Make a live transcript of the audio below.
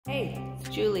Hey, it's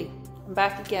Julie. I'm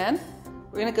back again.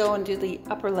 We're going to go and do the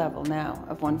upper level now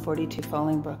of 142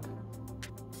 Fallingbrook.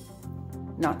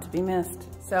 Not to be missed.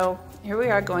 So here we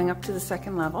are going up to the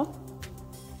second level.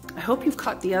 I hope you've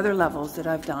caught the other levels that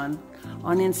I've done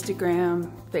on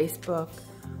Instagram, Facebook,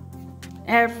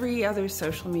 every other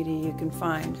social media you can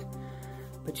find.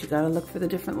 But you got to look for the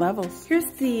different levels.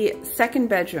 Here's the second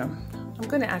bedroom. I'm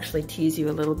going to actually tease you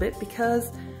a little bit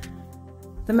because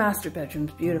the master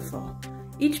bedroom's beautiful.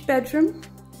 Each bedroom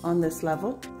on this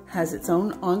level has its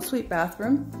own ensuite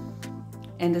bathroom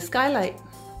and a skylight.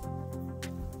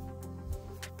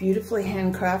 Beautifully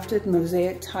handcrafted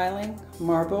mosaic tiling,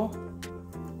 marble.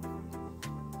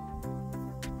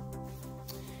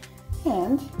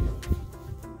 And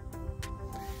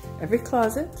every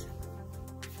closet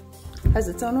has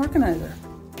its own organizer.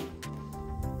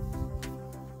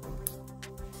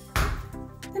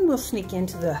 Then we'll sneak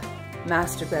into the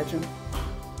master bedroom.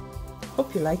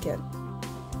 Hope you like it.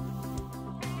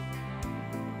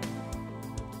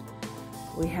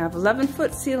 We have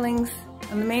 11-foot ceilings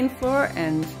on the main floor,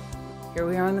 and here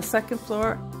we are on the second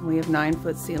floor. We have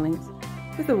 9-foot ceilings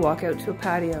with a walkout to a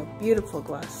patio. Beautiful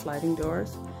glass sliding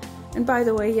doors. And by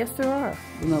the way, yes, there are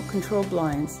remote control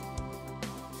blinds.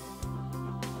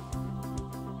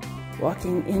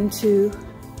 Walking into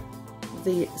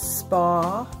the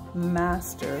spa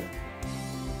master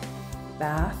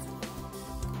bath.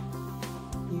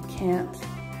 You can't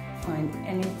find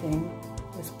anything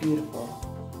as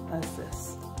beautiful as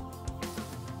this.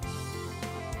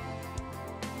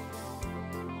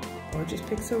 Gorgeous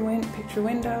picture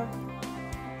window,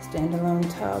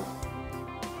 standalone tub.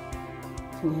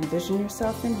 Can you envision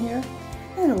yourself in here?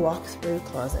 And a walk-through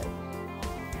closet.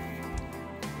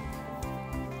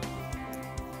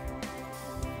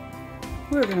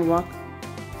 We're going to walk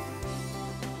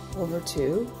over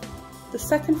to the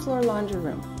second floor laundry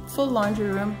room. Full laundry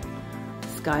room,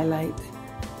 skylight,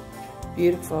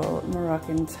 beautiful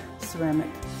Moroccan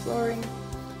ceramic flooring,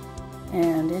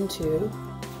 and into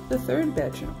the third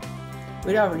bedroom.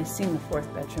 We'd already seen the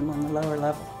fourth bedroom on the lower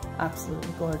level.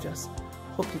 Absolutely gorgeous.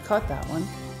 Hope you caught that one.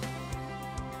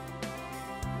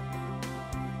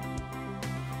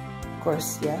 Of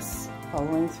course, yes,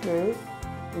 following through,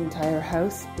 the entire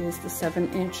house is the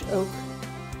 7-inch oak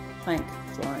plank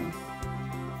flooring.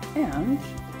 And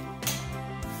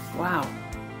wow,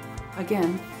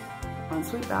 again,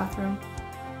 ensuite bathroom,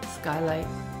 skylight.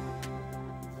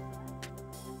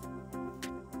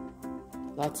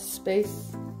 Lots of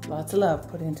space, lots of love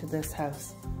put into this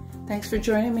house. Thanks for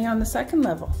joining me on the second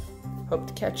level. Hope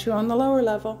to catch you on the lower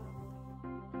level.